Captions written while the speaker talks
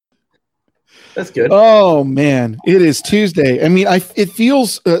That's good. Oh man, it is Tuesday. I mean, it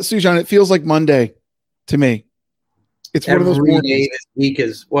feels, Sujan, it feels like Monday to me. It's one of those mornings. Day this week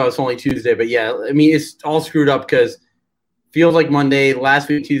is, well, it's only Tuesday, but yeah, I mean, it's all screwed up because feels like Monday. Last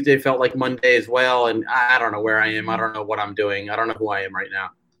week, Tuesday felt like Monday as well. And I don't know where I am. I don't know what I'm doing. I don't know who I am right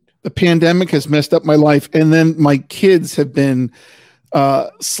now. The pandemic has messed up my life. And then my kids have been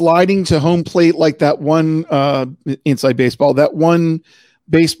sliding to home plate like that one inside baseball, that one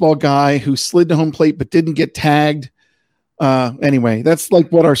baseball guy who slid to home plate but didn't get tagged. Anyway, that's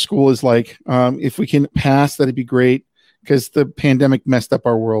like what our school is like. If we can pass, that'd be great because the pandemic messed up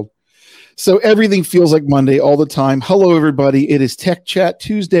our world. So everything feels like Monday all the time. Hello, everybody. It is Tech Chat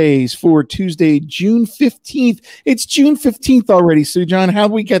Tuesdays for Tuesday, June 15th. It's June 15th already. Sujan,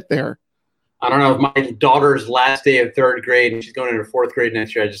 how'd we get there? I don't know. My daughter's last day of third grade, and she's going into fourth grade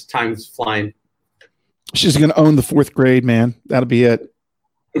next year. Time's flying. She's going to own the fourth grade, man. That'll be it.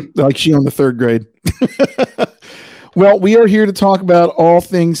 Like she owned the third grade. Well, we are here to talk about all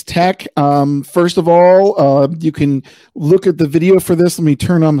things tech. First of all, you can look at the video for this. Let me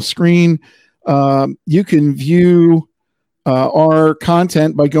turn on the screen. You can view our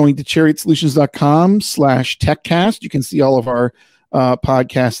content by going to chariotsolutions.com/techcast. You can see all of our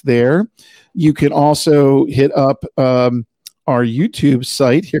podcasts there. You can also hit up our YouTube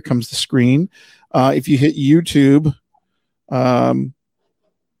site. Here comes the screen. If you hit YouTube,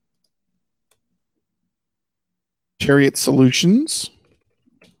 Chariot Solutions,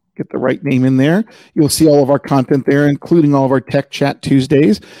 get the right name in there. You'll see all of our content there, including all of our Tech Chat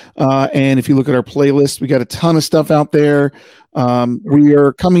Tuesdays. And if you look at our playlist, we got a ton of stuff out there. We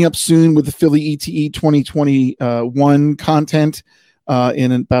are coming up soon with the Philly ETE 2021 content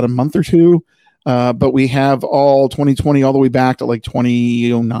in about a month or two. But we have all 2020 all the way back to like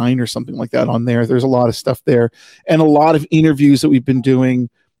 2009 or something like that on there. There's a lot of stuff there and a lot of interviews that we've been doing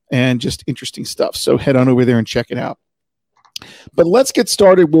and just interesting stuff. So head on over there and check it out. But let's get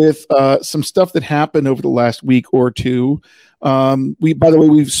started with some stuff that happened over the last week or two. By the way,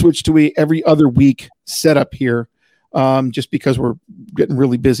 we've switched to a every other week setup here just because we're getting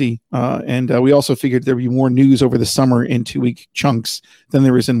really busy. And we also figured there'd be more news over the summer in 2-week chunks than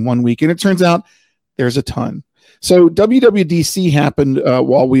there is in 1 week. And it turns out there's a ton. So WWDC happened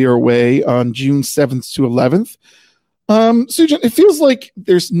while we were away on June 7th to 11th. Sujan, it feels like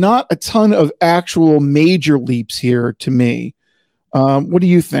there's not a ton of actual major leaps here to me. What do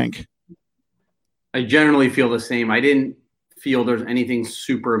you think? I generally feel the same. I didn't feel there's anything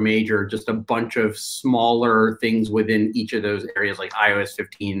super major, just a bunch of smaller things within each of those areas. Like iOS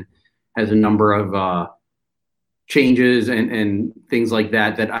 15 has a number of changes and things like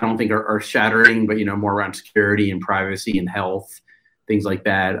that I don't think are shattering, but more around security and privacy and health, things like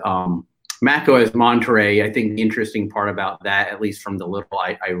that. macOS Monterey, I think the interesting part about that, at least from the little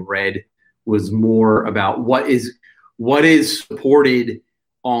I read, was more about what is supported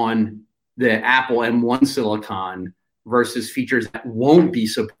on the Apple M1 silicon versus features that won't be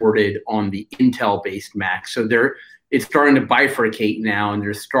supported on the Intel-based Mac. So it's starting to bifurcate now, and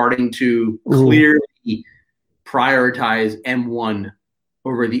they're starting to clearly prioritize M1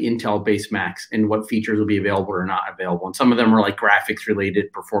 over the Intel-based Macs and what features will be available or not available. And some of them are like graphics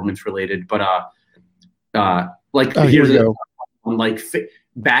related, performance related, but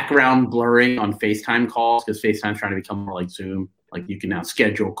background blurring on FaceTime calls, because FaceTime's trying to become more like Zoom. Like you can now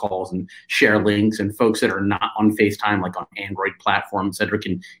schedule calls and share links, and folks that are not on FaceTime, like on Android platforms, et cetera,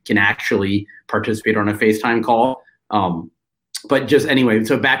 can actually participate on a FaceTime call. But just anyway,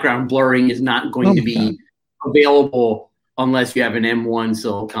 so background blurring is not going to be available unless you have an M1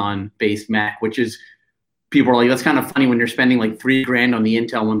 silicon-based Mac, which is, people are like, that's kind of funny when you're spending like $3,000 on the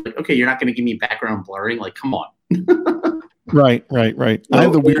Intel one. Like, okay, you're not going to give me background blurring. Like, come on. Right. I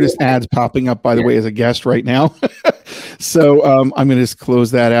have the weirdest ads popping up, by the way, as a guest right now. So I'm going to just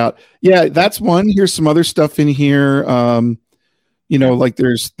close that out. Yeah, that's one. Here's some other stuff in here. Like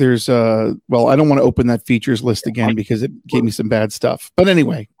there's well, I don't want to open that features list again because it gave me some bad stuff. But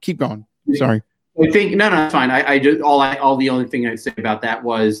anyway, keep going. Sorry. I think no, it's fine. I just all the only thing I'd say about that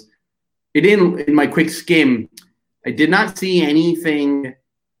was in my quick skim, I did not see anything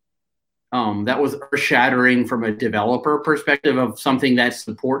that was earth-shattering from a developer perspective of something that's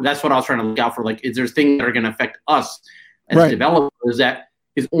support. That's what I was trying to look out for. Like, is there things that are going to affect us as developers that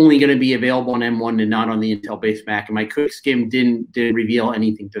is only going to be available on M1 and not on the Intel-based Mac? And my quick skim didn't reveal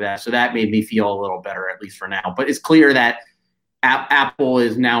anything to that, so that made me feel a little better, at least for now. But it's clear that Apple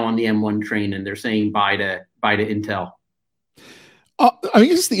is now on the M1 train, and they're saying bye to Intel. I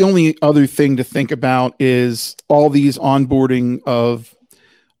guess the only other thing to think about is all these onboarding of,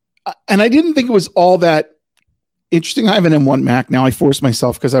 and I didn't think it was all that interesting. I have an M1 Mac now. I forced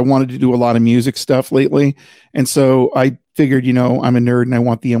myself because I wanted to do a lot of music stuff lately. And so I figured, you know, I'm a nerd and I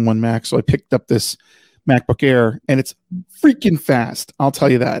want the M1 Mac. So I picked up this MacBook Air, and it's freaking fast. I'll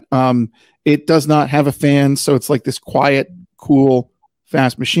tell you that. It does not have a fan. So it's like this quiet, cool,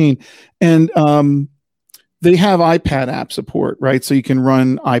 fast machine. And they have iPad app support, right? So you can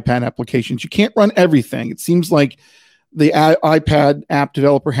run iPad applications. You can't run everything. It seems like the iPad app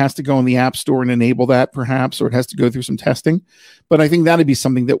developer has to go in the App Store and enable that, perhaps, or it has to go through some testing. But I think that'd be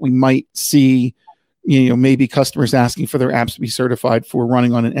something that we might see, you know, maybe customers asking for their apps to be certified for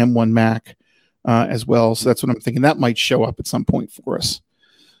running on an M1 Mac as well. So that's what I'm thinking. That might show up at some point for us.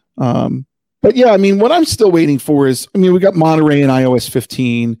 But yeah, I mean, what I'm still waiting for is, I mean, we got Monterey and iOS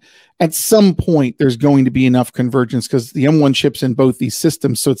 15. At some point, there's going to be enough convergence because the M1 chips in both these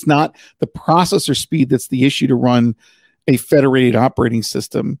systems. So it's not the processor speed that's the issue to run a federated operating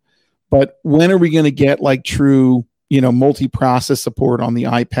system. But when are we going to get like true, you know, multi-process support on the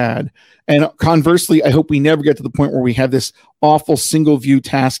iPad? And conversely, I hope we never get to the point where we have this awful single view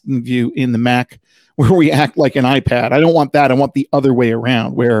tasking view in the Mac where we act like an iPad. I don't want that. I want the other way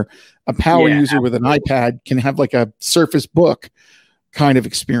around, where a power user with an iPad can have like a Surface Book kind of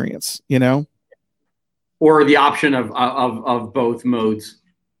experience, you know? Or the option of both modes.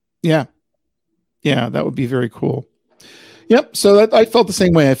 Yeah. Yeah, that would be very cool. Yep. So that, I felt the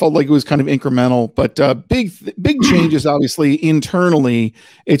same way. I felt like it was kind of incremental, but big changes, obviously, internally.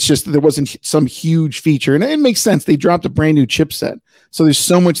 It's just that there wasn't some huge feature. And it makes sense. They dropped a brand new chipset. So there's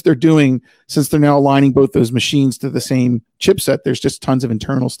so much they're doing since they're now aligning both those machines to the same chipset. There's just tons of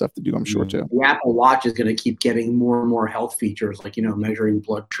internal stuff to do, I'm sure, too. The Apple Watch is going to keep getting more and more health features, like, you know, measuring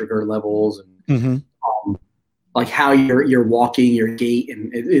blood sugar levels and like how you're walking, your gait.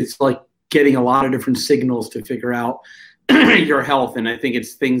 And it's like getting a lot of different signals to figure out your health. And I think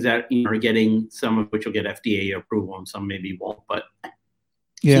it's things that, you know, are getting, some of which will get FDA approval and some maybe won't, but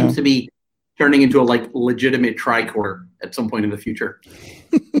seems to be turning into a like legitimate tricorder at some point in the future.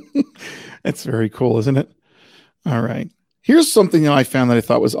 That's very cool, isn't it? All right. Here's something that I found that I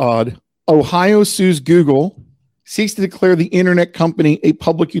thought was odd. Ohio sues Google, seeks to declare the internet company a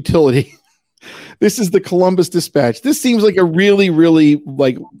public utility. This is the Columbus Dispatch. This seems like a really, really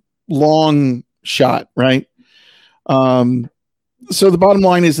like long shot, right? So the bottom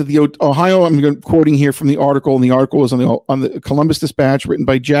line is that the Ohio, I'm quoting here from the article, and the article is on the Columbus Dispatch, written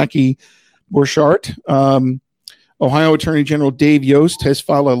by Jackie Borchardt. Ohio Attorney General Dave Yost has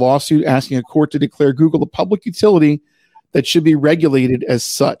filed a lawsuit asking a court to declare Google a public utility that should be regulated as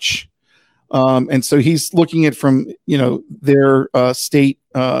such. And so he's looking at from, you know, their state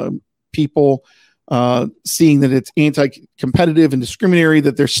people seeing that it's anti-competitive and discriminatory,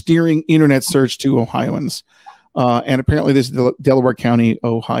 that they're steering internet search to Ohioans. And apparently there's Delaware County,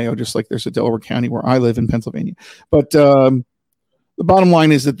 Ohio, just like there's a Delaware County where I live in Pennsylvania. But the bottom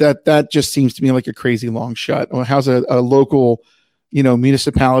line is that just seems to me like a crazy long shot. How's a local, you know,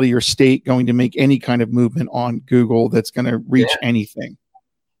 municipality or state going to make any kind of movement on Google that's going to reach anything?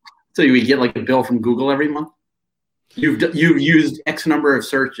 So you get like a bill from Google every month? You've used X number of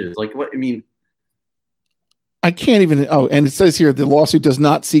searches. Like what? I mean, I can't even. Oh, and it says here the lawsuit does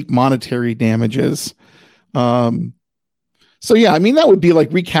not seek monetary damages. So yeah, I mean, that would be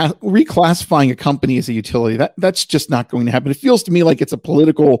like reclassifying a company as a utility. That's just not going to happen. It feels to me like it's a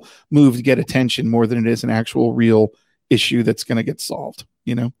political move to get attention more than it is an actual real issue that's going to get solved,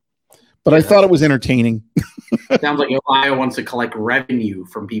 you know? But I thought it was entertaining. Sounds like Ohio wants to collect revenue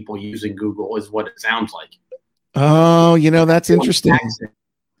from people using Google is what it sounds like. Oh, you know, that's interesting.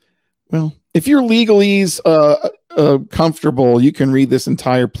 Well, if you're legalese comfortable, you can read this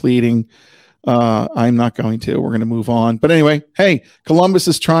entire pleading. I'm not going to. We're going to move on. But anyway, hey, Columbus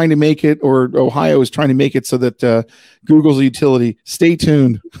is trying to make it, or Ohio is trying to make it so that Google's a utility. Stay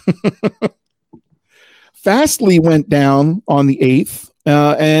tuned. Fastly went down on the 8th,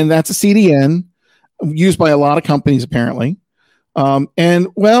 and that's a CDN used by a lot of companies, apparently. And,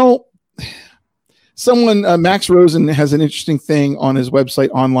 well, someone, Max Rosen, has an interesting thing on his website,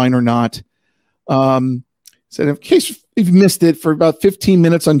 Online or Not. Said, in case you've missed it, for about 15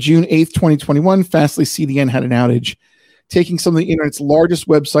 minutes on June 8th, 2021, Fastly CDN had an outage, taking some of the internet's largest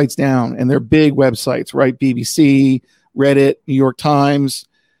websites down, and they're big websites, right? BBC, Reddit, New York Times.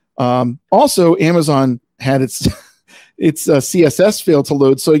 Also, Amazon had its CSS failed to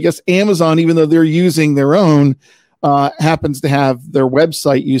load. So I guess Amazon, even though they're using their own, happens to have their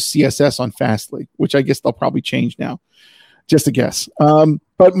website use CSS on Fastly, which I guess they'll probably change now. Just a guess.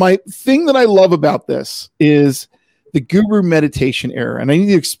 But my thing that I love about this is the Guru meditation error. And I need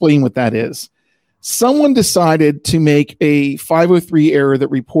to explain what that is. Someone decided to make a 503 error that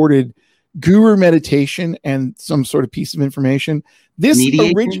reported Guru Meditation and some sort of piece of information. This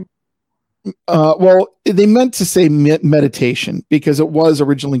original, well, they meant to say meditation because it was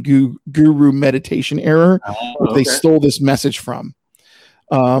originally Guru Meditation error. Okay. They stole this message from.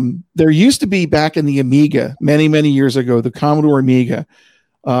 There used to be back in the Amiga many, many years ago, the Commodore Amiga,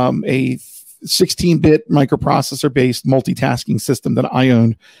 a 16-bit microprocessor-based multitasking system that I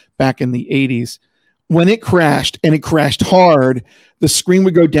owned back in the 80s. When it crashed, and it crashed hard, the screen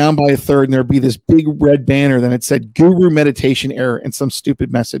would go down by a third, and there'd be this big red banner. Then it said Guru Meditation error and some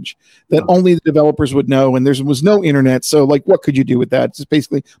stupid message that only the developers would know. And there was no internet, so like, what could you do with that? It's just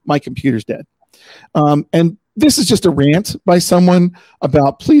basically my computer's dead. And this is just a rant by someone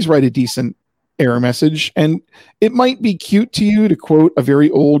about please write a decent error message. And it might be cute to you to quote a very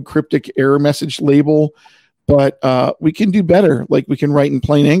old cryptic error message label, but we can do better. Like, we can write in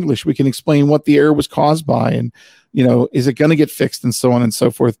plain English. We can explain what the error was caused by, and, you know, is it going to get fixed, and so on and so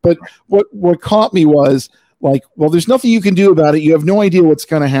forth. But what caught me was like, well, there's nothing you can do about it. You have no idea what's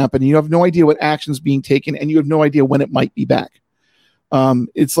going to happen. You have no idea what action's being taken, and you have no idea when it might be back.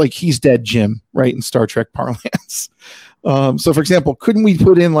 It's like he's dead, Jim, right, in Star Trek parlance. So, for example, couldn't we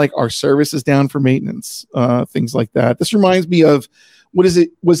put in like our service is down for maintenance, things like that? This reminds me of, what is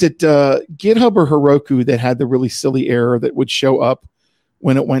it? Was it GitHub or Heroku that had the really silly error that would show up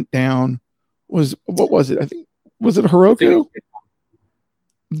when it went down? What was it? I think, was it Heroku?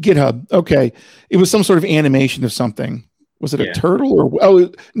 GitHub. Okay, it was some sort of animation of something. Was it a turtle or? Oh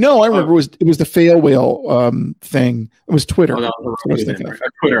no, I remember it was the fail whale thing. It was Twitter. Oh, that was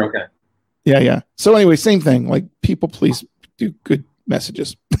Twitter. Okay. Yeah. So anyway, same thing. Like, people, please do good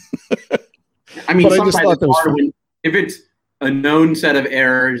messages. I mean, sometimes it's hard if it's a known set of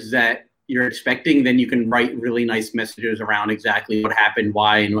errors that you're expecting, then you can write really nice messages around exactly what happened,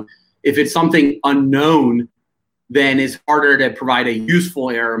 why, and if it's something unknown, then it's harder to provide a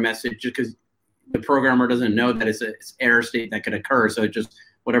useful error message because the programmer doesn't know that it's an error state that could occur. So it just,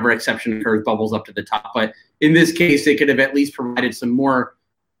 whatever exception occurs bubbles up to the top. But in this case, they could have at least provided some more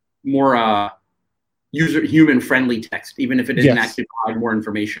human friendly text, even if it didn't actually provide more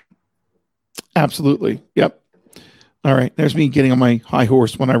information. Absolutely. Yep. All right. There's me getting on my high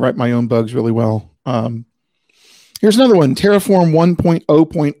horse when I write my own bugs really well. Here's another one, Terraform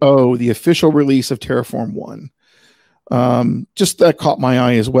 1.0.0, the official release of Terraform 1. Just that caught my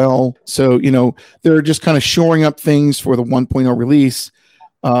eye as well. So, you know, they're just kind of shoring up things for the 1.0 release.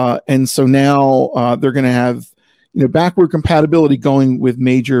 And so now they're going to have, you know, backward compatibility going with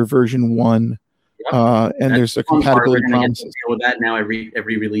major version 1. And there's a compatibility promise. Deal with that now every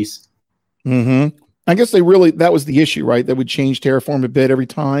release. Mm-hmm. I guess that was the issue, right? That would change Terraform a bit every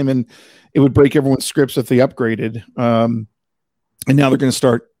time, and it would break everyone's scripts if they upgraded. And now they're going to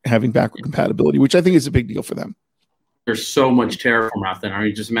start having backward compatibility, which I think is a big deal for them. There's so much Terraform out there. I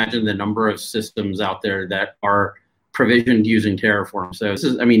mean, just imagine the number of systems out there that are provisioned using Terraform. So this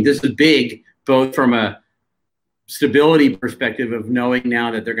is big, both from a stability perspective of knowing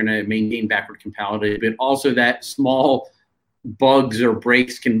now that they're going to maintain backward compatibility, but also that small bugs or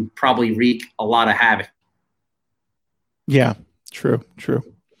breaks can probably wreak a lot of havoc. Yeah, true.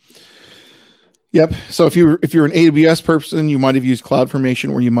 Yep. So if you're an AWS person, you might have used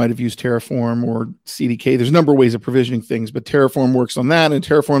CloudFormation, or you might have used Terraform or CDK. There's a number of ways of provisioning things, but Terraform works on that. And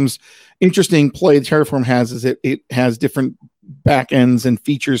Terraform's interesting play Terraform has is it has different backends and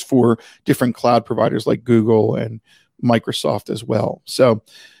features for different cloud providers like Google and Microsoft as well. So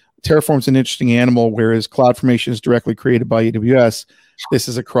Terraform's an interesting animal, whereas CloudFormation is directly created by AWS. This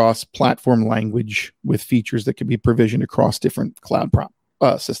is a cross-platform language with features that can be provisioned across different cloud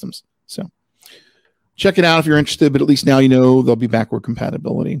systems. So check it out if you're interested, but at least now you know there'll be backward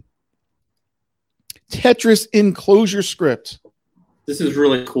compatibility. Tetris in ClojureScript. This is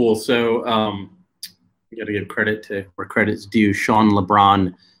really cool. So you got to give credit to where credit's due. Sean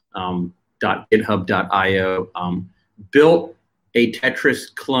LeBron, .github.io, built a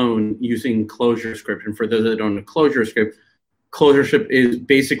Tetris clone using ClojureScript. And for those that don't know ClojureScript is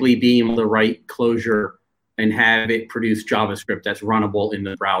basically being able to write Clojure and have it produce JavaScript that's runnable in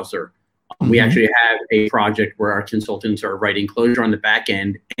the browser. We actually have a project where our consultants are writing Clojure on the back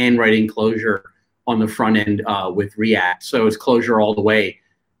end and writing Clojure on the front end with React. So it's Clojure all the way.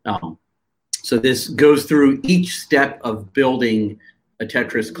 So this goes through each step of building a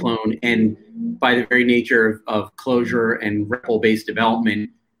Tetris clone, and by the very nature of Clojure and REPL-based development,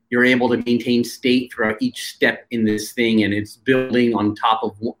 you're able to maintain state throughout each step in this thing, and it's building on top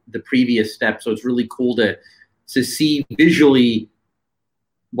of the previous step. So it's really cool to see visually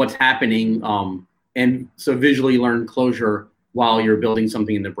what's happening, and so visually learn Clojure while you're building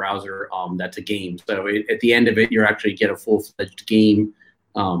something in the browser that's a game. So at the end of it, you actually get a full-fledged game.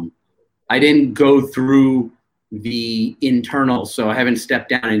 I didn't go through the internal, so I haven't stepped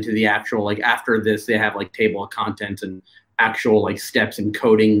down into the actual, like after this, they have like table of contents and actual like steps in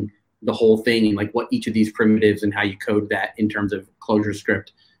coding the whole thing and like what each of these primitives and how you code that in terms of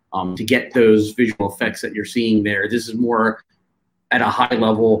ClojureScript to get those visual effects that you're seeing there. This is more at a high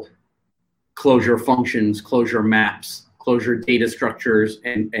level, Clojure functions, Clojure maps, Clojure data structures,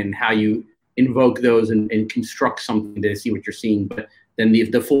 and how you invoke those and construct something to see what you're seeing. But then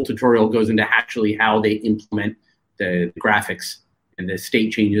the full tutorial goes into actually how they implement the graphics and the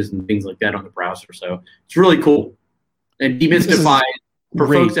state changes and things like that on the browser. So it's really cool. And demystifies, for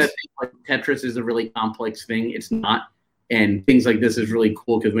folks that think like Tetris is a really complex thing, it's not. And things like this is really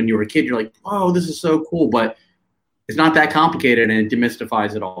cool because when you were a kid, you're like, oh, this is so cool. But it's not that complicated, and it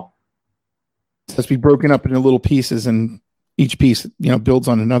demystifies it all. It has to be broken up into little pieces, and each piece, builds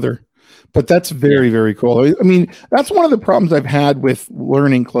on another. But that's very, very cool. I mean, that's one of the problems I've had with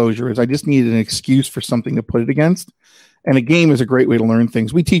learning Clojure is I just needed an excuse for something to put it against. And a game is a great way to learn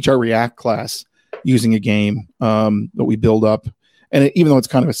things. We teach our React class using a game that we build up. And even though it's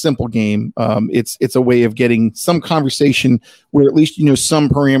kind of a simple game, it's a way of getting some conversation where at least some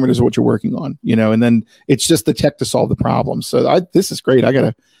parameters of what you're working on, and then it's just the tech to solve the problem. So this is great.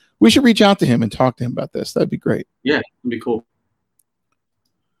 We should reach out to him and talk to him about this. That'd be great. Yeah, it'd be cool.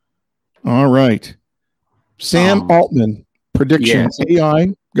 All right. Sam Altman, prediction, AI.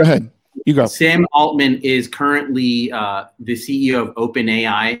 Go ahead. You go. Sam Altman is currently the CEO of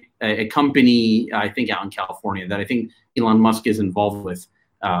OpenAI, a company, I think, out in California that I think Elon Musk is involved with,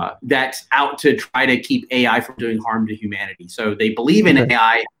 that's out to try to keep AI from doing harm to humanity. So they believe in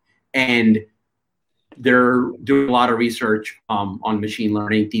AI, and they're doing a lot of research on machine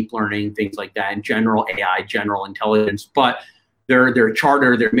learning, deep learning, things like that, and general AI, general intelligence. But their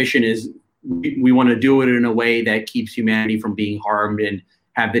charter, their mission is we want to do it in a way that keeps humanity from being harmed and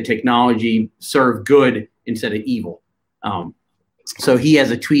have the technology serve good instead of evil. So he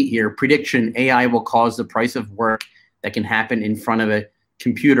has a tweet here: prediction, AI will cause the price of work that can happen in front of a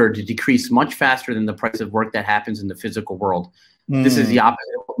computer to decrease much faster than the price of work that happens in the physical world. This is the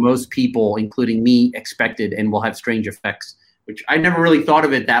opposite of what most people, including me, expected, and will have strange effects, which I never really thought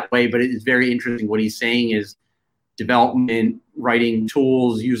of it that way, but it is very interesting. What he's saying is development, writing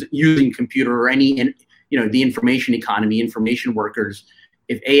tools, using computer or the information economy, information workers.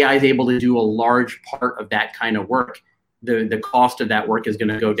 If AI is able to do a large part of that kind of work, the cost of that work is going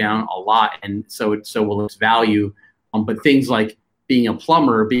to go down a lot, and so will its value. But things like being a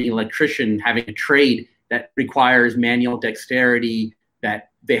plumber, being an electrician, having a trade that requires manual dexterity that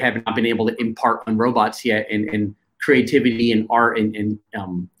they have not been able to impart on robots yet, and creativity and art and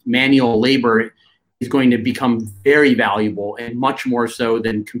manual labor is going to become very valuable, and much more so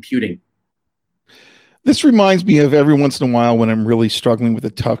than computing. This reminds me of every once in a while when I'm really struggling with a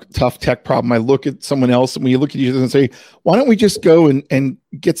tough tech problem. I look at someone else, and when you look at each other and say, why don't we just go and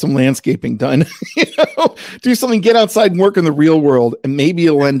get some landscaping done? Do something, get outside and work in the real world. And maybe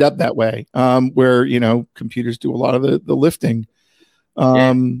it'll end up that way, where, computers do a lot of the lifting.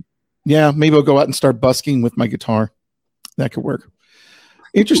 Maybe I'll go out and start busking with my guitar. That could work.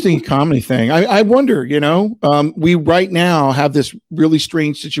 Interesting comedy thing. I wonder, we right now have this really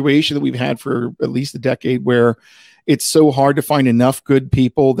strange situation that we've had for at least a decade where it's so hard to find enough good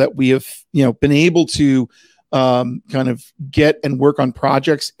people that we have, been able to kind of get and work on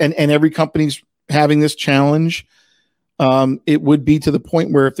projects, and every company's having this challenge. It would be to the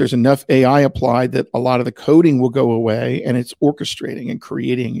point where if there's enough AI applied that a lot of the coding will go away, and it's orchestrating and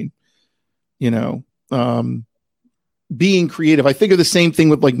creating, being creative. I think of the same thing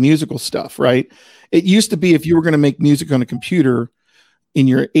with like musical stuff, right? It used to be if you were going to make music on a computer, in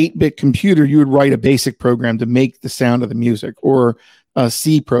your 8-bit computer, you would write a basic program to make the sound of the music, or a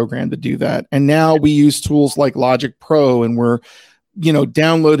C program to do that. And now we use tools like Logic Pro, and we're,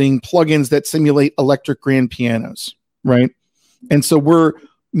 downloading plugins that simulate electric grand pianos, right? And so we're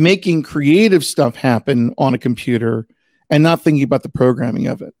making creative stuff happen on a computer and not thinking about the programming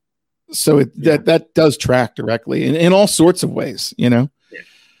of it. So that does track directly in all sorts of ways, Yeah.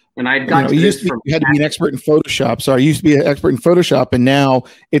 And I got you had to be an expert in Photoshop. So I used to be an expert in Photoshop, and now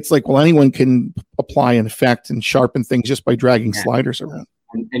it's like, well, anyone can apply an effect and sharpen things just by dragging sliders around.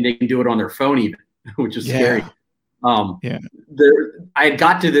 And they can do it on their phone even, which is scary. I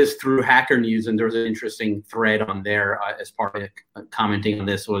got to this through Hacker News, and there was an interesting thread on there as part of commenting on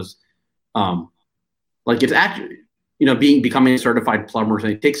this was like it's actually, becoming a certified plumber, and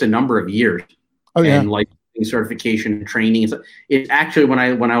it takes a number of years. And like certification and training. It's actually, when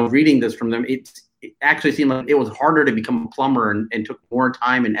I was reading this from them, it actually seemed like it was harder to become a plumber and took more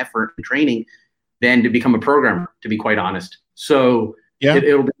time and effort and training than to become a programmer, to be quite honest. So Yeah.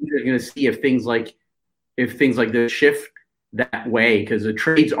 It'll be interesting to see if things like this shift that way, because the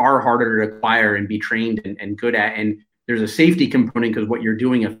trades are harder to acquire and be trained and good at, and there's a safety component because what you're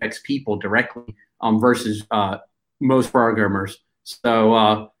doing affects people directly, versus most programmers.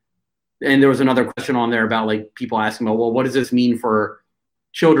 So and there was another question on there about like people asking about, well, what does this mean for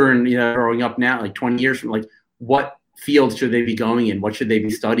children, growing up now, like 20 years from, like, what fields should they be going in? What should they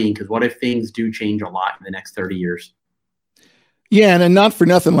be studying? Because what if things do change a lot in the next 30 years? Yeah, and not for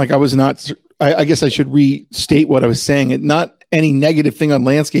nothing, like I guess I should restate what I was saying. Not any negative thing on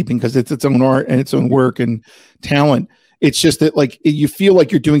landscaping, because it's its own art and its own work and talent. It's just that, like, you feel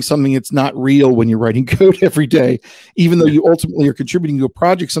like you're doing something that's not real when you're writing code every day, even though you ultimately are contributing to a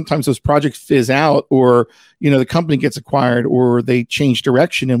project. Sometimes those projects fizz out, or, the company gets acquired, or they change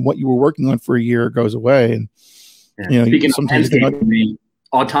direction, and what you were working on for a year goes away. And, speaking sometimes of the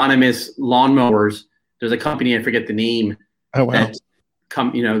autonomous lawnmowers, there's a company, I forget the name, oh, wow, that's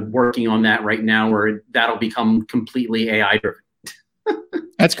working on that right now, where that'll become completely AI driven.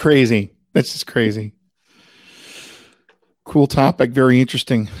 That's crazy. That's just crazy. Cool topic. Very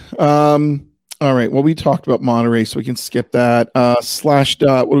interesting. All right. Well, we talked about Monterey, so we can skip that.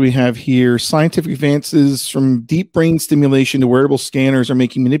 Slashdot, what do we have here? Scientific advances from deep brain stimulation to wearable scanners are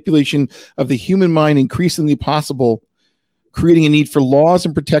making manipulation of the human mind increasingly possible, creating a need for laws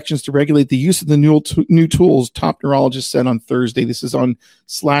and protections to regulate the use of the new tools, top neurologist said on Thursday. This is on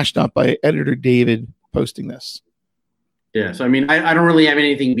Slashdot by editor David posting this. Yeah. So, I mean, I don't really have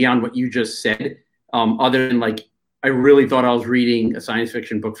anything beyond what you just said, other than, like, I really thought I was reading a science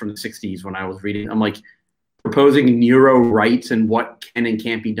fiction book from the 60s when I was reading. I'm like, proposing neuro rights and what can and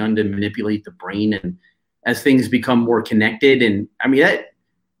can't be done to manipulate the brain, and as things become more connected. And I mean,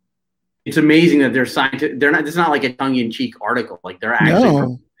 it's amazing that they're scientific. They're not. It's not like a tongue-in-cheek article. Like, they're actually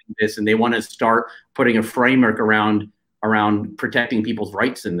proposing this, and they want to start putting a framework around protecting people's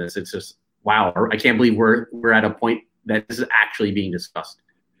rights in this. It's just, wow. I can't believe we're at a point that this is actually being discussed.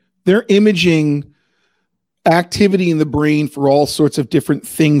 They're imaging activity in the brain for all sorts of different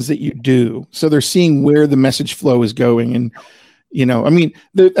things that you do. So they're seeing where the message flow is going. And, I mean,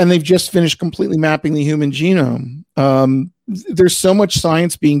 and they've just finished completely mapping the human genome. There's so much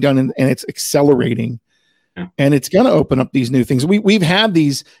science being done, and it's accelerating. Yeah. And it's going to open up these new things. We've had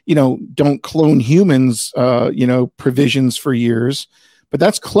these, don't clone humans, provisions for years, but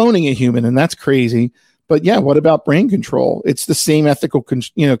that's cloning a human, and that's crazy. But yeah, what about brain control? It's the same ethical,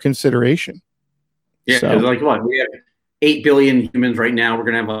 consideration. Yeah, because like what? We have 8 billion humans right now. We're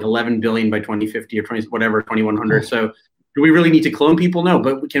going to have like 11 billion by 2050 or 2100. So do we really need to clone people? No,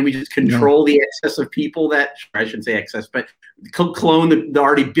 but can we just control the excess of people that, I shouldn't say excess, but clone the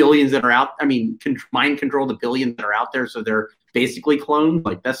already billions that are out? I mean, mind control the billions that are out there, so they're basically cloned?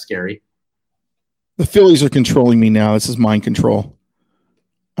 Like, that's scary. The Phillies are controlling me now. This is mind control.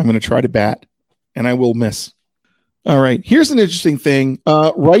 I'm going to try to bat, and I will miss. All right. Here's an interesting thing.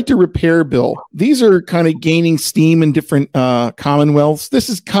 Right to repair bill. These are kind of gaining steam in different commonwealths. This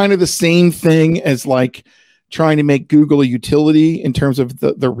is kind of the same thing as like trying to make Google a utility in terms of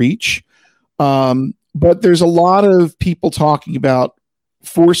the reach. But there's a lot of people talking about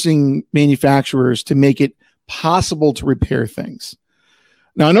forcing manufacturers to make it possible to repair things.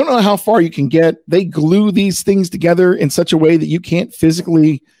 Now, I don't know how far you can get. They glue these things together in such a way that you can't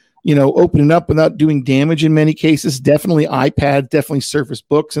physically open it up without doing damage in many cases. Definitely iPads, definitely Surface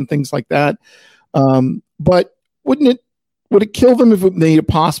Books and things like that. But would it kill them if it made it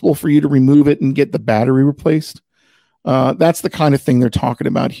possible for you to remove it and get the battery replaced? That's the kind of thing they're talking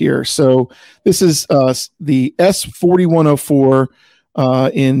about here. So this is the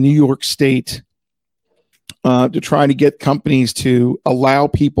S4104 in New York State to try to get companies to allow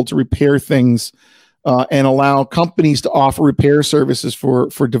people to repair things and allow companies to offer repair services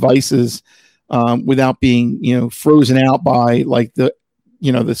for devices without being, frozen out by like the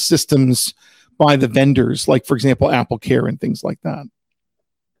systems by the vendors, like, for example, Apple Care and things like that.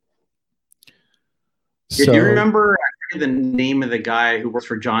 Do you remember the name of the guy who works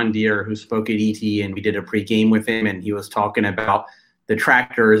for John Deere who spoke at ET, and we did a pre-game with him, and he was talking about the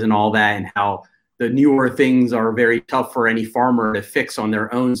tractors and all that, and how the newer things are very tough for any farmer to fix on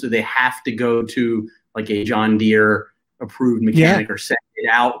their own. So they have to go to like a John Deere approved mechanic or send it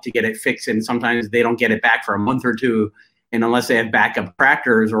out to get it fixed. And sometimes they don't get it back for a month or two. And unless they have backup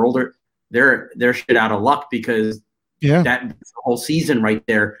tractors or older, they're shit out of luck, because that's the whole season right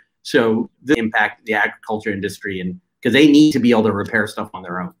there. So the impact the agriculture industry, and because they need to be able to repair stuff on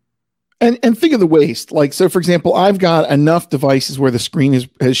their own. And think of the waste. Like, so for example, I've got enough devices where the screen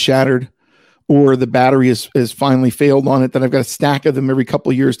has shattered or the battery is finally failed on it, then I've got a stack of them every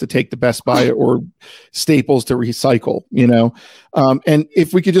couple of years to take to Best Buy or Staples to recycle, and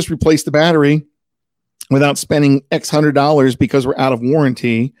if we could just replace the battery without spending X $100 because we're out of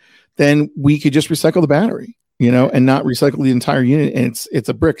warranty, then we could just recycle the battery, and not recycle the entire unit. And it's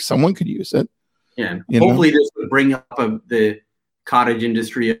a brick. Someone could use it. Yeah. Hopefully this would bring up the cottage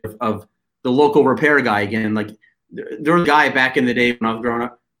industry of the local repair guy again. Like there was a guy back in the day when I was growing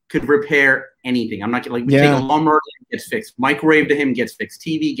up could repair anything. I'm not like we take a lawnmower, gets fixed, microwave to him gets fixed,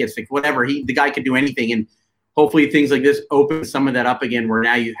 TV gets fixed, whatever. The guy could do anything. And hopefully things like this open some of that up again, where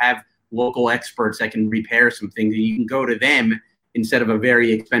now you have local experts that can repair some things and you can go to them instead of a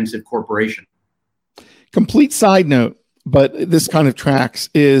very expensive corporation. Complete side note, but this kind of tracks,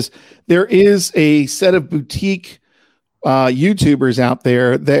 is there is a set of boutique YouTubers out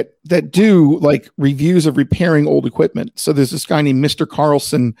there that do like reviews of repairing old equipment. So there's this guy named Mr.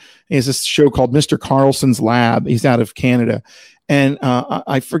 Carlson. He has this show called Mr. Carlson's Lab. He's out of Canada, and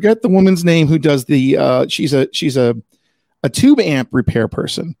I forget the woman's name who does the. She's a tube amp repair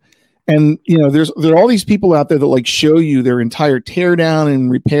person, and there are all these people out there that like show you their entire tear down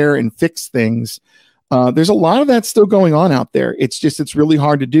and repair and fix things. There's a lot of that still going on out there. It's really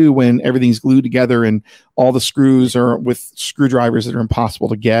hard to do when everything's glued together and all the screws are with screwdrivers that are impossible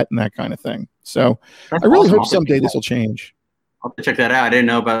to get and that kind of thing. So I really hope someday this will change. I'll have to check that out. I didn't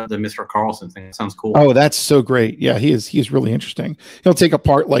know about the Mr. Carlson thing. It sounds cool. Oh, that's so great. Yeah, he is really interesting. He'll take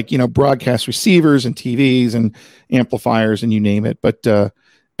apart broadcast receivers and TVs and amplifiers and you name it, but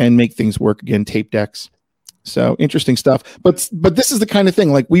and make things work again, tape decks. So interesting stuff. But this is the kind of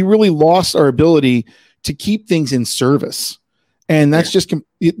thing, like we really lost our ability to keep things in service. And that's just,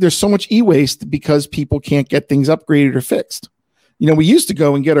 there's so much e-waste because people can't get things upgraded or fixed. We used to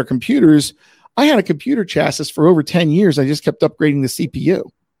go and get our computers. I had a computer chassis for over 10 years. I just kept upgrading the CPU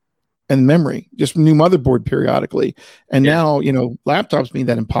and memory, just new motherboard periodically. And now, laptops made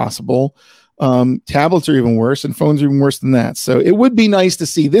that impossible. Tablets are even worse and phones are even worse than that. So it would be nice to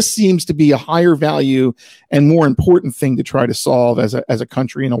see. This seems to be a higher value and more important thing to try to solve as a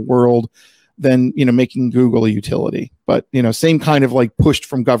country in a world than, making Google a utility. But, same kind of like pushed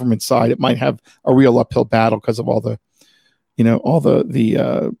from government side, it might have a real uphill battle because of all the,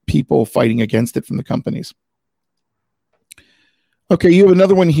 people fighting against it from the companies. Okay. You have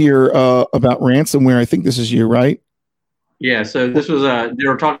another one here about ransomware. I think this is you, right? Yeah, so this was they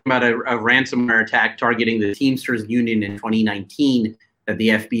were talking about a ransomware attack targeting the Teamsters Union in 2019 that the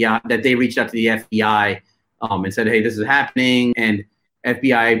FBI, that they reached out to the FBI and said, hey, this is happening. And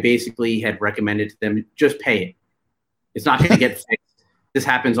FBI basically had recommended to them, just pay it. It's not going to get fixed. This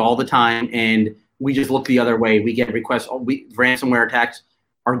happens all the time. And we just look the other way. We get requests. Ransomware attacks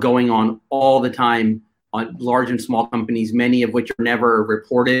are going on all the time on large and small companies, many of which are never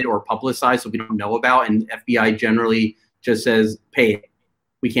reported or publicized, so we don't know about. And FBI generally just says, pay it.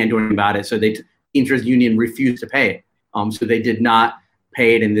 We can't do anything about it. So Teamsters Union refused to pay it. So they did not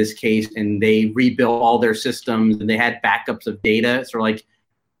pay it in this case, and they rebuilt all their systems, and they had backups of data. So like,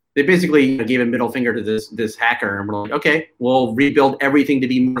 they basically gave a middle finger to this hacker, and we're like, okay, we'll rebuild everything to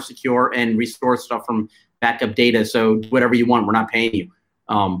be more secure and restore stuff from backup data. So do whatever you want, we're not paying you.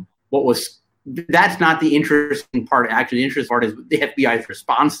 That's not the interesting part. Actually, the interesting part is the FBI's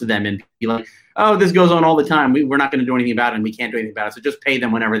response to them and be like, oh, this goes on all the time. We're not going to do anything about it, and we can't do anything about it. So just pay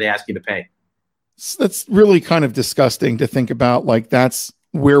them whenever they ask you to pay. That's really kind of disgusting to think about. Like that's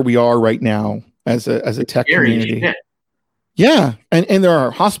where we are right now as a tech community. Yeah. And there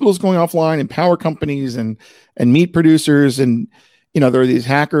are hospitals going offline and power companies and meat producers. And, there are these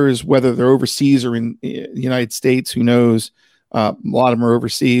hackers, whether they're overseas or in the United States, who knows. A lot of them are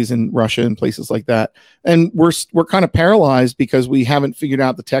overseas in Russia and places like that. And we're kind of paralyzed because we haven't figured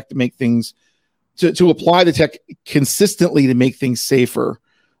out the tech to make things, to apply the tech consistently to make things safer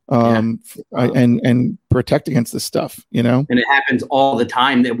and protect against this stuff, And it happens all the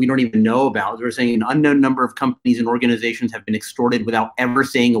time that we don't even know about. They're saying an unknown number of companies and organizations have been extorted without ever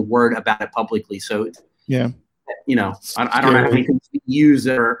saying a word about it publicly. So I don't have anything to use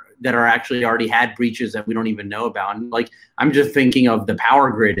that are actually already had breaches that we don't even know about. And like, I'm just thinking of the power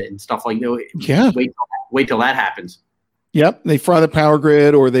grid and stuff like that. Wait till that happens. Yep. They fry the power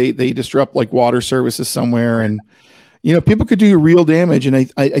grid, or they disrupt like water services somewhere. And, people could do real damage. And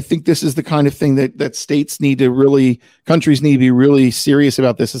I think this is the kind of thing that countries need to be really serious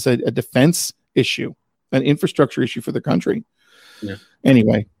about. This as a defense issue, an infrastructure issue for the country. Yeah.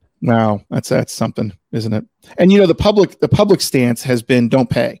 Anyway. Wow, that's something, isn't it? And the public stance has been don't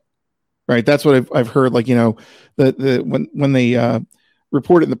pay, right? That's what I've heard. Like when they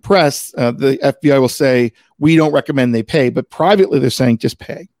report it in the press, the FBI will say we don't recommend they pay, but privately they're saying just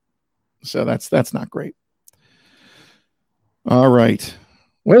pay. So that's not great. All right.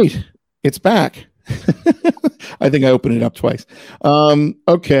 Wait, it's back. I think I opened it up twice.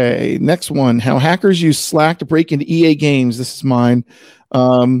 Okay, next one. How hackers use Slack to break into EA games. This is mine.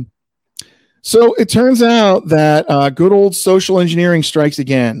 So it turns out that good old social engineering strikes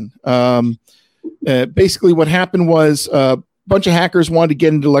again. Basically, what happened was a bunch of hackers wanted to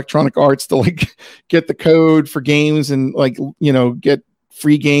get into Electronic Arts to like get the code for games and like get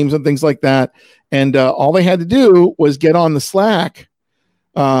free games and things like that. And all they had to do was get on the Slack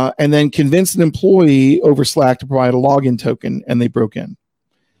and then convince an employee over Slack to provide a login token, and they broke in.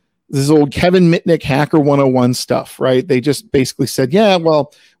 This is old Kevin Mitnick Hacker 101 stuff, right? They just basically said, yeah,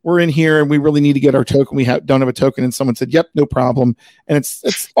 well, we're in here and we really need to get our token. We don't have a token. And someone said, yep, no problem. And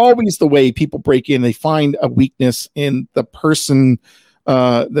it's always the way people break in. They find a weakness in the person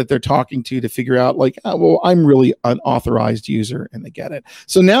that they're talking to figure out like, oh, well, I'm really an authorized user, and they get it.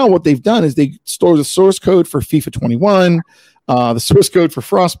 So now what they've done is they store the source code for FIFA 21, the source code for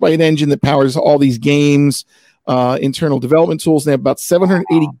Frostbite engine that powers all these games, internal development tools. They have about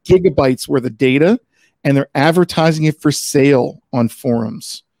 780 gigabytes worth of data, and they're advertising it for sale on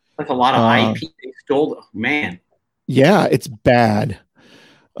forums. That's a lot of IP they stole, man. Yeah, it's bad.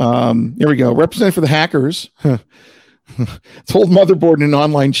 Here we go. Representative for the hackers told Motherboard in an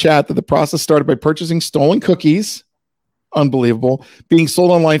online chat that the process started by purchasing stolen cookies, unbelievable, being sold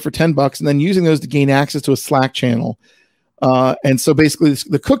online for $10, and then using those to gain access to a Slack channel. And so basically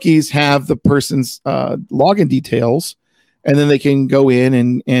the cookies have the person's login details, and then they can go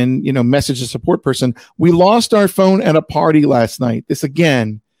in and message the support person. We lost our phone at a party last night. This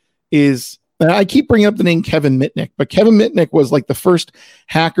again is, and I keep bringing up the name Kevin Mitnick, but Kevin Mitnick was like the first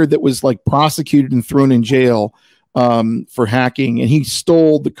hacker that was like prosecuted and thrown in jail for hacking, and he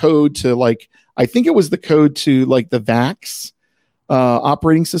stole the code to like, I think it was the code to like the VAX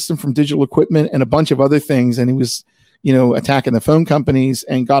operating system from Digital Equipment and a bunch of other things, and he was attacking the phone companies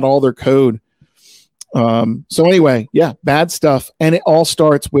and got all their code. So anyway, yeah, bad stuff. And it all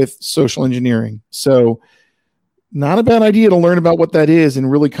starts with social engineering. So not a bad idea to learn about what that is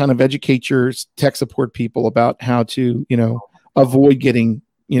and really kind of educate your tech support people about how to, avoid getting,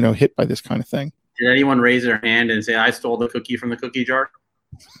 hit by this kind of thing. Did anyone raise their hand and say, I stole the cookie from the cookie jar?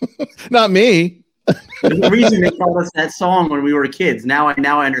 Not me. There's the reason they called us that song when we were kids. Now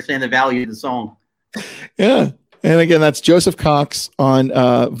I understand the value of the song. Yeah. And again, that's Joseph Cox on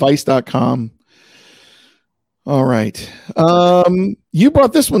Vice.com. All right. You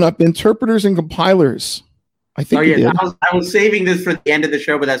brought this one up, interpreters and compilers. I think you did. I was saving this for the end of the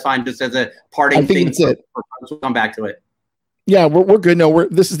show, but that's fine. Just as a parting thing. That's it. We'll come back to it. Yeah, we're good. No,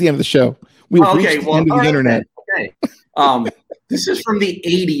 this is the end of the show. We've reached the end of the internet. Okay. This is from the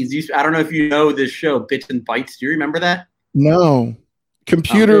 80s. I don't know if you know this show, Bits and Bytes. Do you remember that? No.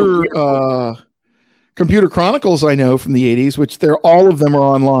 Computer Chronicles, I know from the 80s, which all of them are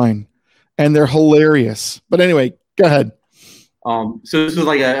online, and they're hilarious. But anyway, go ahead. So this was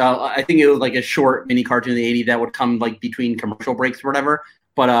like I think it was like a short mini cartoon in the 80s that would come like between commercial breaks or whatever.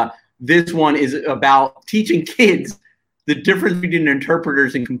 But this one is about teaching kids the difference between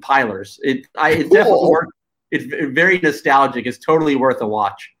interpreters and compilers. It's definitely worth. It's very nostalgic. It's totally worth a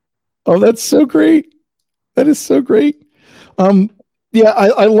watch. Oh, that's so great. That is so great. Yeah,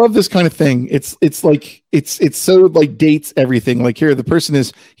 I love this kind of thing. It's like it's so like dates everything. Like here, the person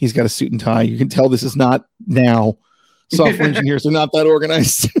he's got a suit and tie. You can tell this is not now. Software engineers are not that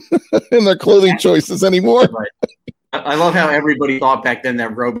organized in their clothing choices anymore. Right. I love how everybody thought back then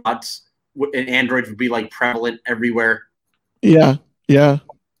that robots and androids would be like prevalent everywhere. Yeah, yeah.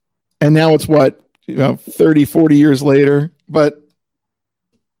 And now it's what, 30, 40 years later. But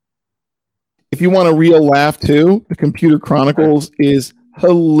if you want a real laugh too, the Computer Chronicles is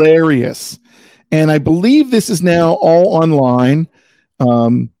hilarious. And I believe this is now all online.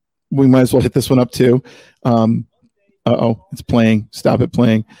 We might as well hit this one up too. It's playing. Stop it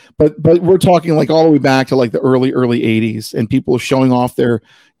playing. But we're talking like all the way back to like the early 80s, and people showing off their,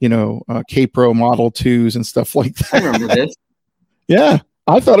 K-Pro Model 2s and stuff like that. I remember this. Yeah.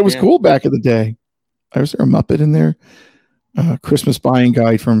 I thought it was cool back in the day. Was there a Muppet in there? Christmas buying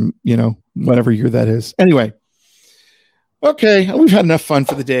guide from, whatever year that is. Anyway. Okay, we've had enough fun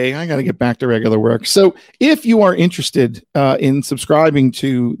for the day. I got to get back to regular work. So if you are interested in subscribing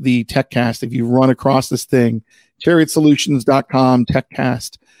to the TechCast, if you run across this thing, ChariotSolutions.com,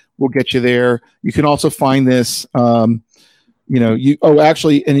 TechCast will get you there. You can also find this, and you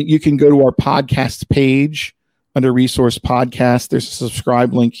can go to our podcast page under Resource Podcast. There's a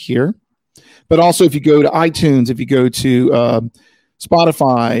subscribe link here. But also if you go to iTunes, if you go to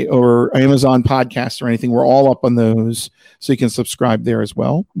Spotify or Amazon podcasts or anything. We're all up on those, so you can subscribe there as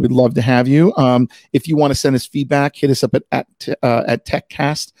well. We'd love to have you. If you want to send us feedback, hit us up at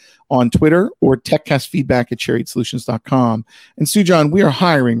TechCast on Twitter or techcastfeedback@chariotSolutions.com. And Sujan, we are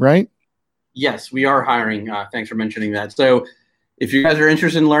hiring, right? Yes, we are hiring. Thanks for mentioning that. So if you guys are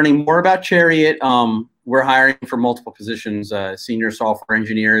interested in learning more about Chariot, we're hiring for multiple positions: senior software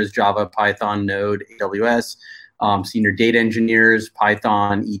engineers, Java, Python, Node, AWS, senior data engineers,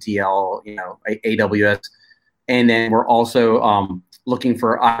 Python, ETL, AWS. And then we're also looking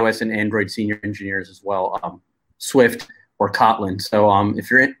for iOS and Android senior engineers as well, Swift or Kotlin. So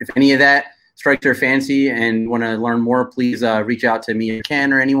if any of that strikes your fancy and want to learn more, please reach out to me or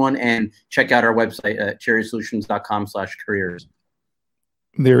Ken or anyone, and check out our website at chariotSolutions.com/careers.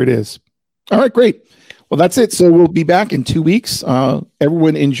 There it is. All right, great. Well, that's it. So we'll be back in 2 weeks.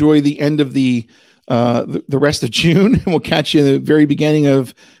 Everyone enjoy the end of the rest of June. We'll catch you in the very beginning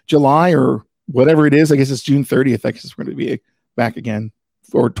of July or whatever it is. I guess it's June 30th. I guess we're going to be back again,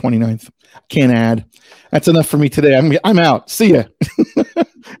 or 29th. Can't add. That's enough for me today. I'm out. See ya.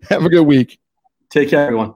 Have a good week. Take care, everyone.